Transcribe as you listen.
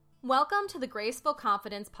Welcome to the Graceful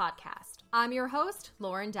Confidence Podcast. I'm your host,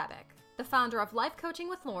 Lauren Debick, the founder of Life Coaching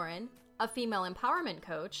with Lauren, a female empowerment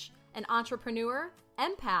coach, an entrepreneur,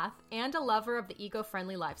 empath, and a lover of the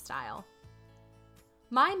eco-friendly lifestyle.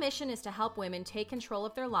 My mission is to help women take control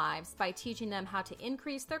of their lives by teaching them how to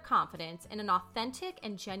increase their confidence in an authentic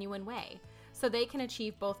and genuine way so they can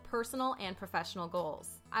achieve both personal and professional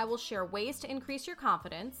goals. I will share ways to increase your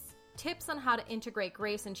confidence, tips on how to integrate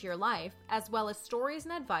grace into your life, as well as stories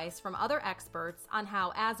and advice from other experts on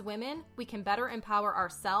how, as women, we can better empower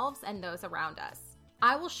ourselves and those around us.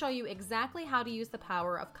 I will show you exactly how to use the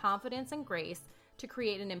power of confidence and grace to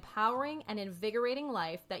create an empowering and invigorating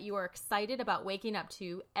life that you are excited about waking up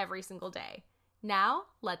to every single day. Now,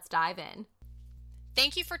 let's dive in.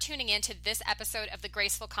 Thank you for tuning in to this episode of the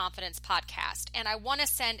Graceful Confidence Podcast. And I want to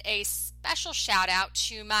send a special shout out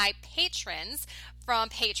to my patrons from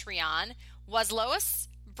Patreon, was Lois,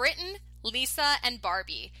 Britton, Lisa, and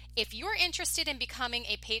Barbie. If you're interested in becoming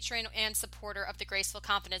a patron and supporter of the Graceful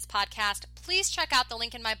Confidence Podcast, please check out the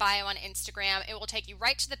link in my bio on Instagram. It will take you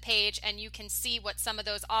right to the page and you can see what some of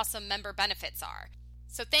those awesome member benefits are.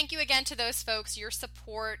 So thank you again to those folks. Your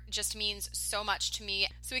support just means so much to me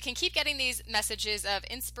so we can keep getting these messages of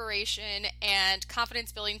inspiration and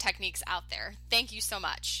confidence building techniques out there. Thank you so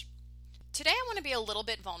much. Today I want to be a little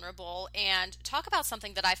bit vulnerable and talk about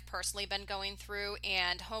something that I've personally been going through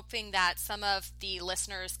and hoping that some of the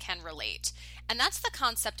listeners can relate. And that's the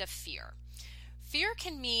concept of fear. Fear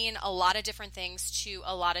can mean a lot of different things to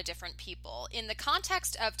a lot of different people. In the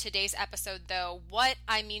context of today's episode, though, what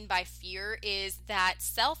I mean by fear is that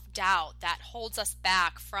self-doubt that holds us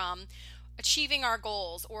back from achieving our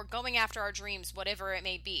goals or going after our dreams, whatever it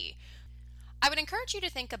may be. I would encourage you to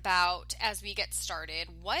think about, as we get started,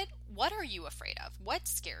 what are you afraid of? What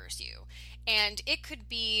scares you? And it could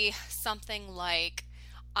be something like,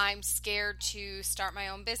 I'm scared to start my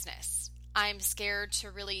own business. I'm scared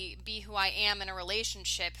to really be who I am in a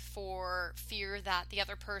relationship for fear that the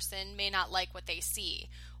other person may not like what they see.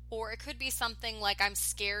 Or it could be something like, I'm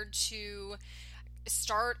scared to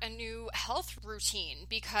start a new health routine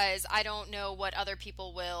because I don't know what other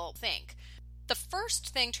people will think. The first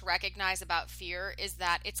thing to recognize about fear is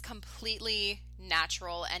that it's completely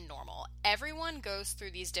natural and normal. Everyone goes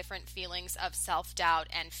through these different feelings of self-doubt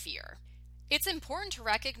and fear. It's important to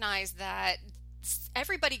recognize that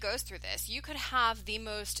everybody goes through this. You could have the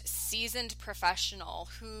most seasoned professional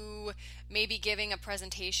who may be giving a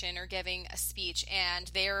presentation or giving a speech and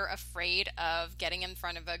they're afraid of getting in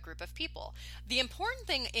front of a group of people. The important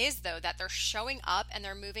thing is, though, that they're showing up and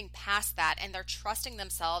they're moving past that and they're trusting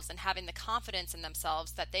themselves and having the confidence in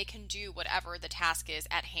themselves that they can do whatever the task is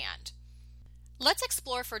at hand. Let's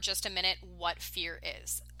explore for just a minute what fear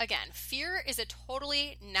is. Again, fear is a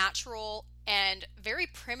totally natural and very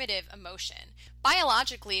primitive emotion.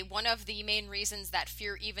 Biologically, one of the main reasons that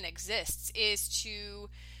fear even exists is to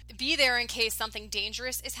be there in case something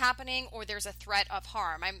dangerous is happening or there's a threat of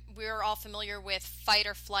harm. We're all familiar with fight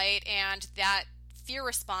or flight and that fear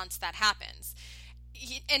response that happens.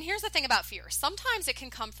 And here's the thing about fear. Sometimes it can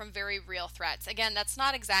come from very real threats. Again, that's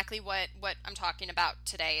not exactly what I'm talking about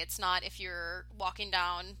today. It's not if you're walking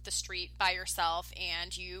down the street by yourself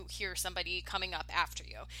and you hear somebody coming up after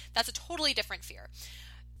you. That's a totally different fear.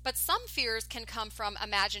 But some fears can come from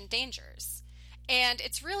imagined dangers. And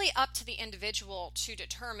it's really up to the individual to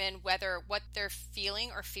determine whether what they're feeling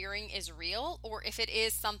or fearing is real or if it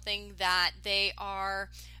is something that they are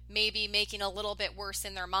maybe making a little bit worse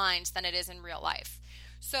in their minds than it is in real life.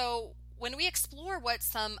 So when we explore what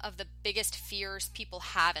some of the biggest fears people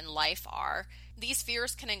have in life are, these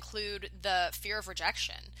fears can include the fear of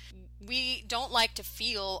rejection. We don't like to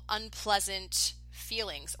feel unpleasant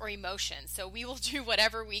feelings or emotions, so we will do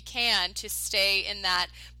whatever we can to stay in that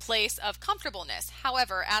place of comfortableness.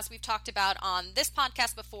 However, as we've talked about on this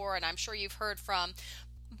podcast before, and I'm sure you've heard from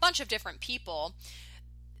a bunch of different people,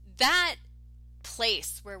 that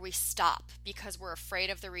place where we stop because we're afraid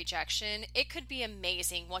of the rejection, it could be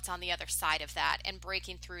amazing what's on the other side of that and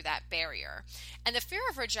breaking through that barrier. And the fear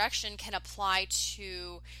of rejection can apply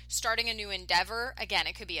to starting a new endeavor. Again,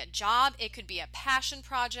 it could be a job, it could be a passion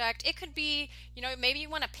project, it could be, maybe you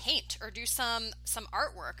want to paint or do some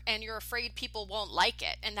artwork and you're afraid people won't like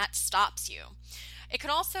it and that stops you. It could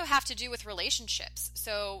also have to do with relationships,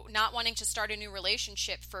 so not wanting to start a new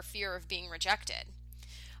relationship for fear of being rejected.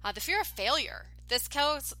 The fear of failure. This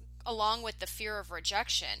goes along with the fear of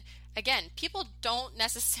rejection. Again, people don't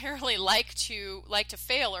necessarily like to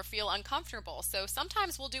fail or feel uncomfortable. So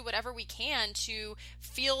sometimes we'll do whatever we can to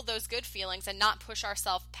feel those good feelings and not push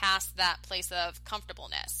ourselves past that place of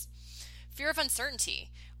comfortableness. Fear of uncertainty.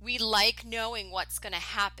 We like knowing what's going to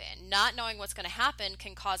happen. Not knowing what's going to happen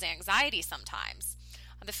can cause anxiety sometimes.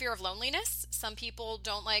 The fear of loneliness. Some people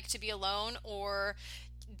don't like to be alone, or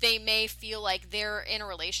they may feel like they're in a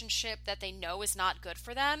relationship that they know is not good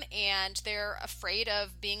for them, and they're afraid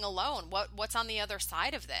of being alone. What's on the other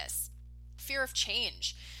side of this? Fear of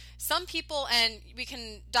change. Some people, and we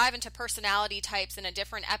can dive into personality types in a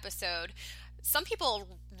different episode, some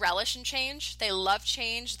people relish in change. They love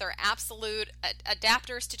change. They're absolute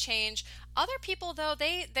adapters to change. Other people, though,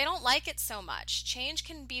 they don't like it so much. Change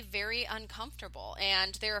can be very uncomfortable,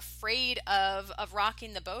 and they're afraid of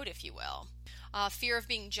rocking the boat, if you will. Fear of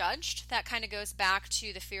being judged, that kind of goes back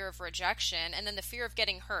to the fear of rejection, and then the fear of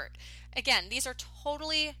getting hurt. Again, these are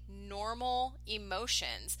totally normal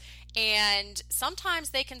emotions, and sometimes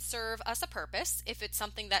they can serve us a purpose if it's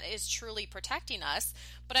something that is truly protecting us,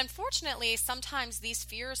 but unfortunately, sometimes these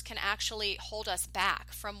fears can actually hold us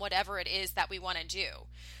back from whatever it is that we want to do.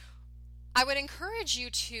 I would encourage you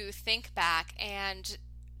to think back and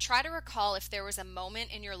try to recall if there was a moment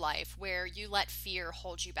in your life where you let fear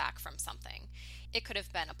hold you back from something. It could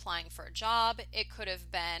have been applying for a job. It could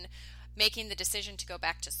have been making the decision to go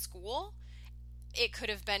back to school. It could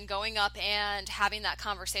have been going up and having that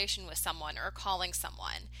conversation with someone or calling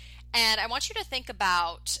someone. And I want you to think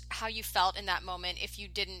about how you felt in that moment if you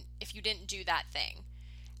didn't do that thing.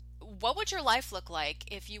 What would your life look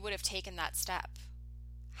like if you would have taken that step?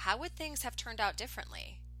 How would things have turned out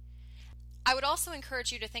differently? I would also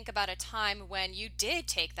encourage you to think about a time when you did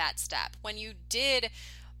take that step, when you did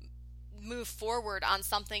move forward on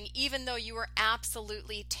something, even though you were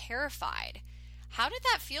absolutely terrified. How did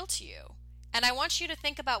that feel to you? And I want you to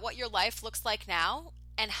think about what your life looks like now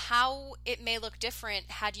and how it may look different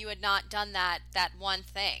had you had not done that one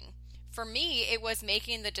thing. For me, it was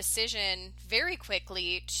making the decision very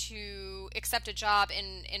quickly to accept a job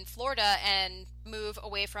in Florida and move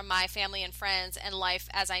away from my family and friends and life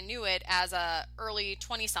as I knew it as a early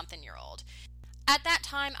 20-something-year-old. At that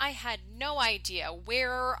time, I had no idea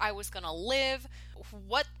where I was going to live,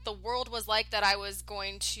 what the world was like that I was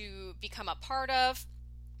going to become a part of.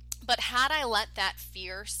 But had I let that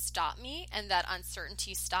fear stop me and that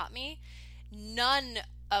uncertainty stop me, none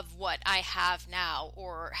of what I have now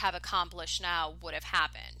or have accomplished now would have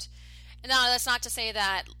happened. Now, that's not to say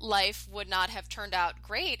that life would not have turned out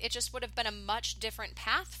great. It just would have been a much different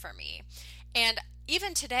path for me. And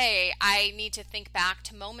even today, I need to think back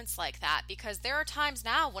to moments like that, because there are times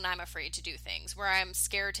now when I'm afraid to do things, where I'm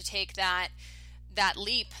scared to take that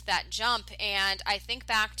leap, that jump. And I think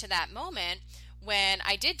back to that moment when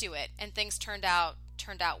I did do it and things turned out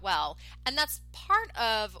well. And that's part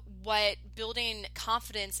of what building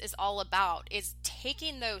confidence is all about, is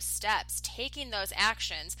taking those steps, taking those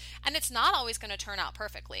actions. And it's not always going to turn out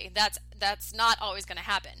perfectly. That's not always going to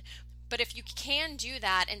happen. But if you can do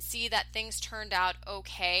that and see that things turned out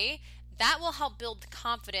okay, that will help build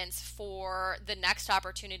confidence for the next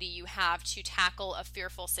opportunity you have to tackle a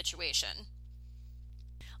fearful situation.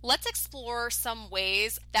 Let's explore some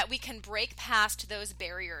ways that we can break past those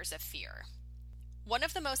barriers of fear. One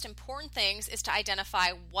of the most important things is to identify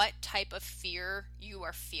what type of fear you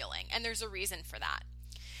are feeling, and there's a reason for that.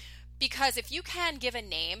 Because if you can give a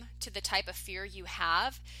name to the type of fear you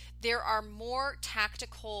have, there are more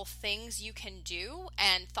tactical things you can do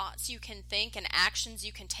and thoughts you can think and actions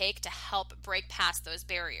you can take to help break past those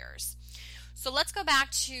barriers. So let's go back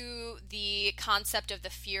to the concept of the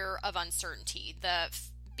fear of uncertainty,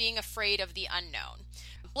 being afraid of the unknown.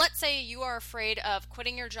 Let's say you are afraid of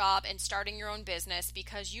quitting your job and starting your own business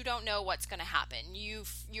because you don't know what's going to happen.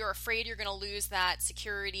 You're afraid you're going to lose that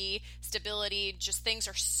security, stability, just things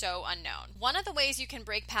are so unknown. One of the ways you can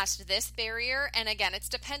break past this barrier, and again, it's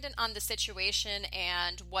dependent on the situation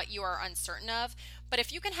and what you are uncertain of, but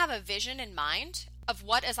if you can have a vision in mind of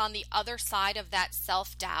what is on the other side of that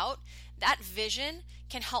self-doubt, that vision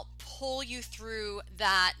can help pull you through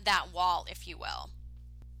that wall, if you will.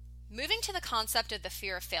 Moving to the concept of the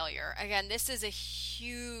fear of failure. Again, this is a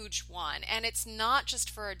huge one, and it's not just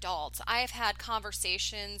for adults. I have had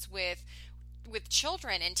conversations with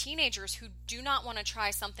children and teenagers who do not want to try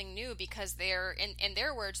something new because they're, in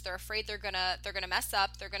their words, they're afraid they're gonna mess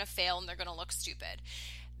up, they're gonna fail, and they're gonna look stupid.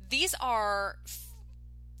 These are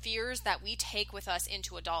fears that we take with us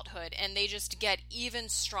into adulthood, and they just get even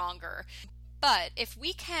stronger. But if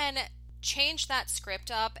we can change that script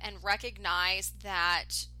up and recognize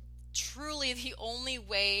that truly the only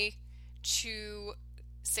way to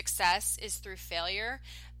success is through failure,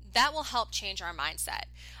 that will help change our mindset.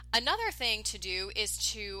 Another thing to do is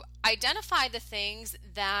to identify the things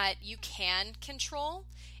that you can control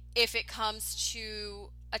if it comes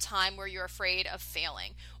to a time where you're afraid of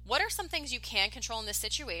failing? What are some things you can control in this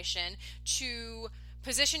situation to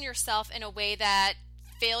position yourself in a way that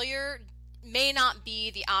failure may not be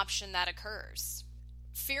the option that occurs?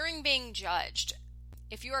 Fearing being judged.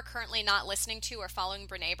 If you are currently not listening to or following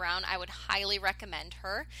Brené Brown, I would highly recommend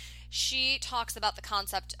her. She talks about the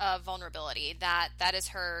concept of vulnerability, that is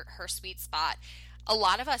her sweet spot. A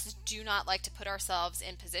lot of us do not like to put ourselves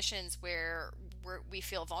in positions where we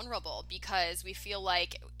feel vulnerable because we feel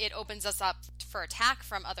like it opens us up for attack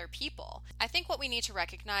from other people. I think what we need to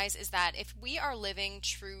recognize is that if we are living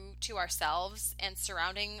true to ourselves and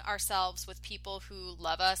surrounding ourselves with people who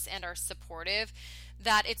love us and are supportive,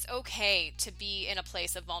 that it's okay to be in a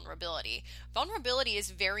place of vulnerability. Vulnerability is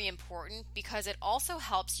very important because it also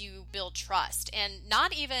helps you build trust, and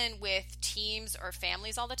not even with teams or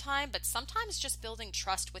families all the time, but sometimes just building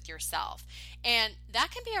trust with yourself. And that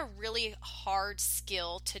can be a really hard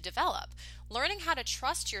skill to develop. Learning how to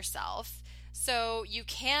trust yourself so you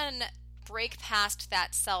can break past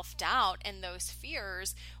that self-doubt and those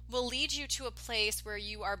fears will lead you to a place where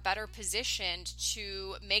you are better positioned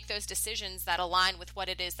to make those decisions that align with what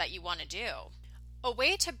it is that you want to do. A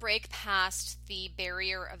way to break past the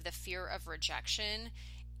barrier of the fear of rejection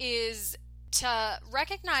is to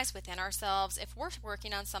recognize within ourselves if we're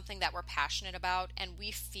working on something that we're passionate about and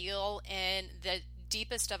we feel in the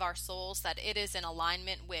deepest of our souls that it is in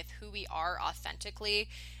alignment with who we are authentically.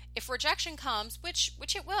 If rejection comes, which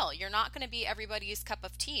it will, you're not going to be everybody's cup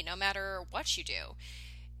of tea no matter what you do.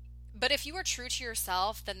 But if you are true to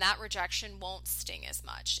yourself, then that rejection won't sting as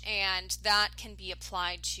much. And that can be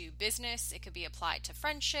applied to business. It could be applied to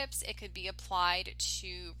friendships. It could be applied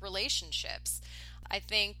to relationships. I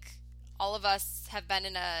think all of us have been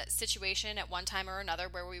in a situation at one time or another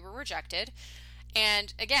where we were rejected.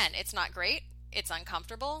 And again, it's not great. It's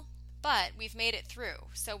uncomfortable, but we've made it through.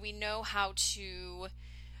 So we know how to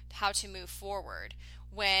move forward.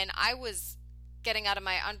 When I was getting out of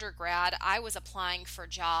my undergrad, I was applying for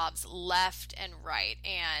jobs left and right,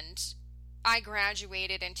 and I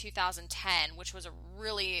graduated in 2010, which was a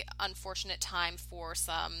really unfortunate time for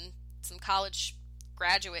some college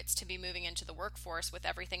graduates to be moving into the workforce with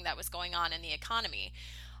everything that was going on in the economy.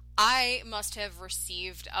 I must have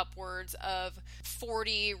received upwards of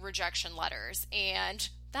 40 rejection letters, and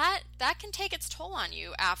that can take its toll on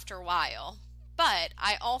you after a while. But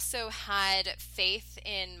I also had faith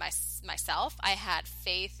in myself. I had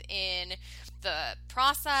faith in the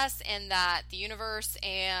process and that the universe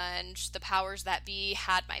and the powers that be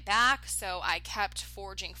had my back. So I kept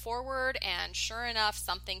forging forward, and sure enough,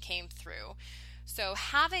 something came through. So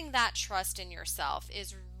having that trust in yourself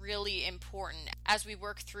is really important as we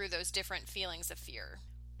work through those different feelings of fear.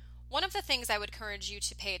 One of the things I would encourage you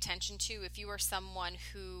to pay attention to if you are someone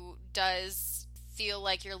who does feel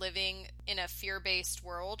like you're living in a fear-based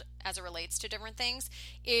world as it relates to different things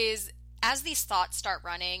is as these thoughts start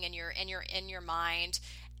running and you're in your mind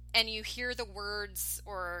and you hear the words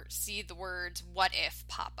or see the words "what if"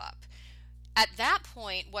 pop up. At that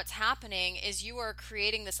point, what's happening is you are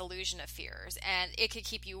creating this illusion of fears, and it could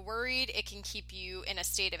keep you worried, it can keep you in a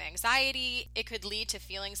state of anxiety, it could lead to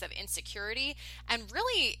feelings of insecurity and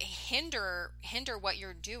really hinder what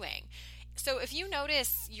you're doing. So if you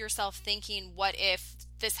notice yourself thinking, what if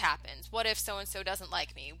this happens? What if so-and-so doesn't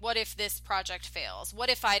like me? What if this project fails? What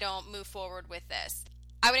if I don't move forward with this?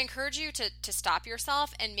 I would encourage you to stop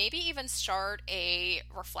yourself and maybe even start a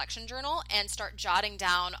reflection journal and start jotting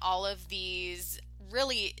down all of these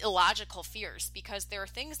really illogical fears, because there are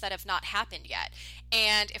things that have not happened yet.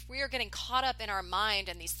 And if we are getting caught up in our mind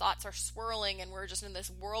and these thoughts are swirling and we're just in this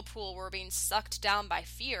whirlpool, we're being sucked down by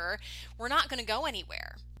fear, we're not going to go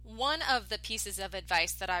anywhere. One of the pieces of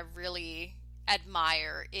advice that I really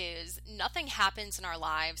admire is nothing happens in our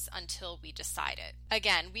lives until we decide it.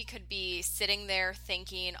 Again, we could be sitting there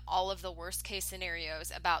thinking all of the worst case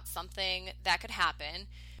scenarios about something that could happen,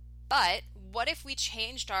 but what if we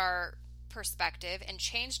changed our perspective and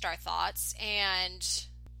changed our thoughts and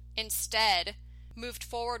instead moved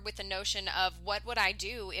forward with the notion of what would I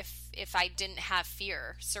do if I didn't have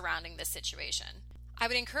fear surrounding this situation? I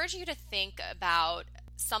would encourage you to think about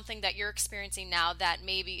something that you're experiencing now that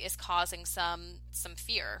maybe is causing some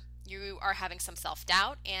fear. You are having some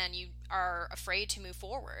self-doubt and you are afraid to move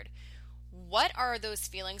forward. What are those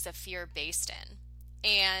feelings of fear based in?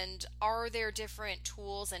 And are there different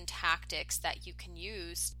tools and tactics that you can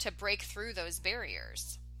use to break through those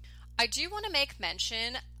barriers? I do want to make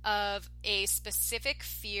mention of a specific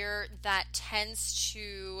fear that tends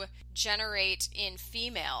to generate in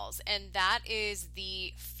females, and that is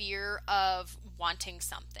the fear of wanting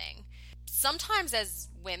something. Sometimes as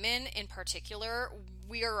women in particular,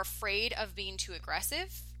 we are afraid of being too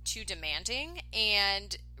aggressive, too demanding,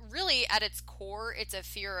 and really at its core, it's a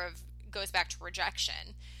fear of, goes back to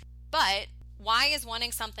rejection. But why is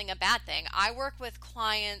wanting something a bad thing? I work with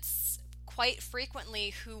clients quite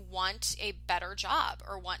frequently who want a better job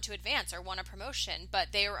or want to advance or want a promotion, but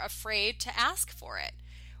they are afraid to ask for it.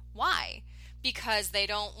 Why? Because they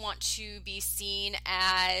don't want to be seen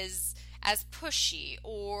as pushy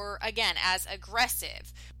or, again, as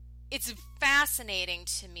aggressive. It's fascinating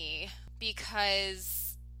to me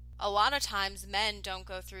because a lot of times men don't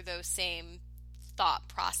go through those same thought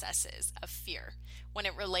processes of fear when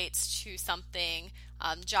it relates to something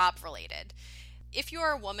job related. If you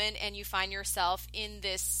are a woman and you find yourself in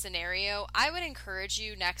this scenario, I would encourage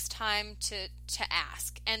you next time to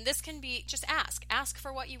ask. And this can be just ask. Ask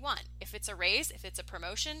for what you want. If it's a raise, if it's a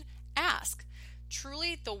promotion, ask.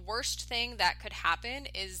 Truly, the worst thing that could happen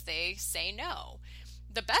is they say no.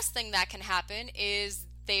 The best thing that can happen is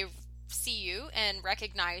they see you and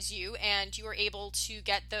recognize you, and you are able to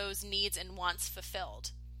get those needs and wants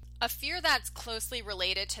fulfilled. A fear that's closely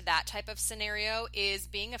related to that type of scenario is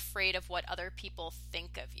being afraid of what other people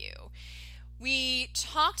think of you. We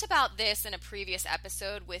talked about this in a previous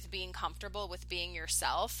episode with being comfortable with being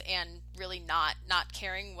yourself and really not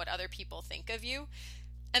caring what other people think of you.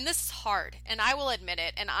 And this is hard, and I will admit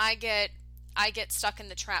it, and I get stuck in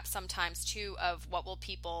the trap sometimes too of what will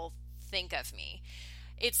people think of me.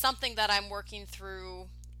 It's something that I'm working through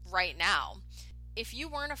right now. If you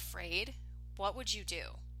weren't afraid, what would you do?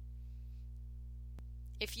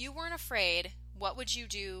 If you weren't afraid, what would you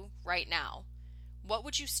do right now? What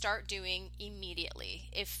would you start doing immediately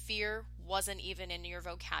if fear wasn't even in your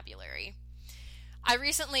vocabulary? I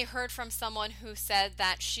recently heard from someone who said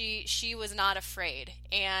that she was not afraid,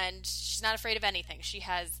 and she's not afraid of anything. She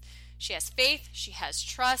has faith, she has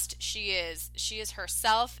trust, she is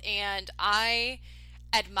herself, and I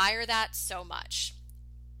admire that so much.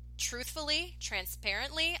 Truthfully,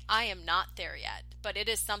 transparently, I am not there yet, but it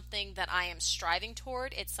is something that I am striving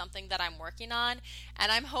toward. It's something that I'm working on,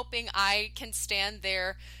 and I'm hoping I can stand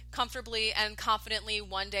there comfortably and confidently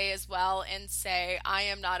one day as well and say, I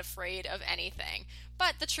am not afraid of anything.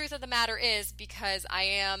 But the truth of the matter is, because I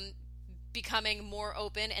am becoming more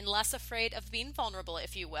open and less afraid of being vulnerable,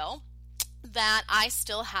 if you will, that I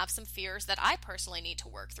still have some fears that I personally need to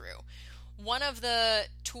work through. One of the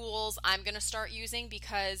tools I'm going to start using,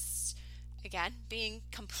 because, again, being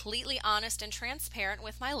completely honest and transparent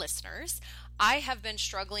with my listeners, I have been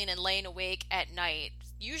struggling and laying awake at night,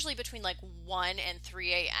 usually between like 1 and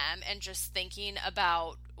 3 a.m., and just thinking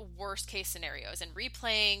about worst case scenarios and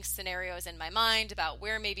replaying scenarios in my mind about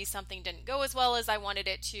where maybe something didn't go as well as I wanted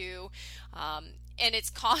it to. And it's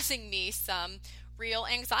causing me some real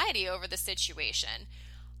anxiety over the situation.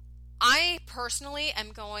 I personally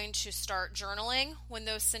am going to start journaling when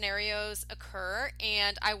those scenarios occur,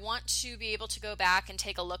 and I want to be able to go back and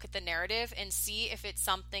take a look at the narrative and see if it's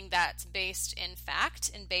something that's based in fact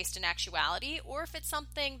and based in actuality, or if it's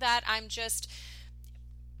something that I'm just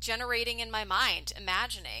generating in my mind,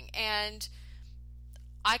 imagining. And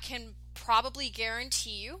I can probably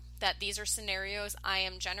guarantee you that these are scenarios I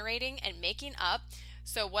am generating and making up.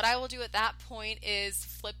 So what I will do at that point is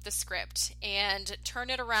flip the script and turn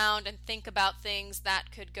it around and think about things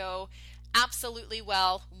that could go absolutely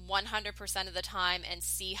well 100% of the time and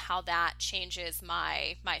see how that changes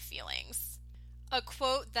my feelings. A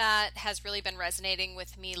quote that has really been resonating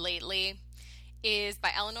with me lately is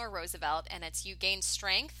by Eleanor Roosevelt, and it's, "You gain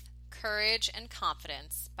strength, courage, and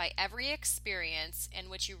confidence by every experience in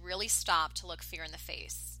which you really stop to look fear in the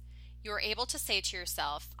face. You are able to say to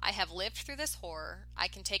yourself, I have lived through this horror. I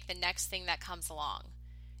can take the next thing that comes along.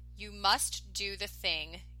 You must do the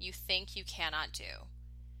thing you think you cannot do."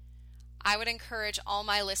 I would encourage all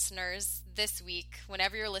my listeners this week,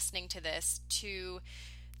 whenever you're listening to this, to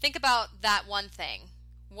think about that one thing.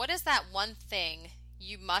 What is that one thing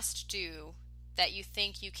you must do that you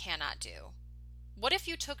think you cannot do? What if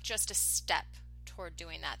you took just a step toward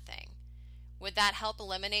doing that thing? Would that help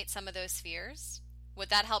eliminate some of those fears? Would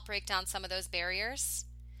that help break down some of those barriers?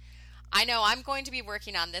 I know I'm going to be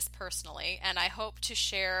working on this personally, and I hope to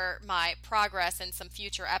share my progress in some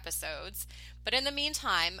future episodes. But in the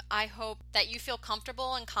meantime, I hope that you feel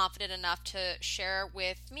comfortable and confident enough to share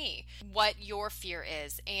with me what your fear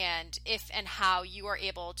is, and if and how you are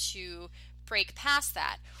able to break past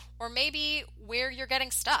that, or maybe where you're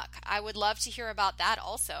getting stuck. I would love to hear about that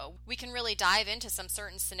also. We can really dive into some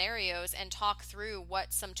certain scenarios and talk through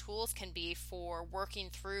what some tools can be for working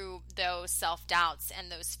through those self-doubts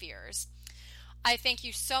and those fears. I thank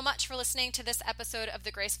you so much for listening to this episode of the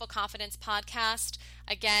Graceful Confidence Podcast.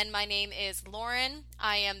 Again, my name is Lauren.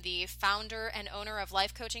 I am the founder and owner of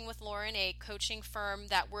Life Coaching with Lauren, a coaching firm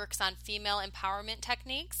that works on female empowerment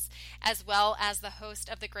techniques, as well as the host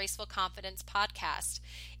of the Graceful Confidence Podcast.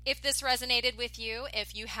 If this resonated with you,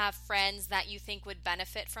 if you have friends that you think would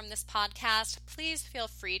benefit from this podcast, please feel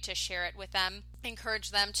free to share it with them. Encourage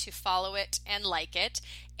them to follow it and like it.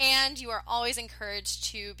 And you are always encouraged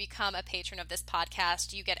to become a patron of this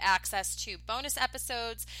podcast. You get access to bonus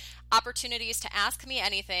episodes, opportunities to ask me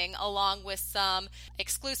anything, along with some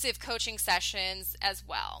exclusive coaching sessions as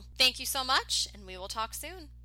well. Thank you so much, and we will talk soon.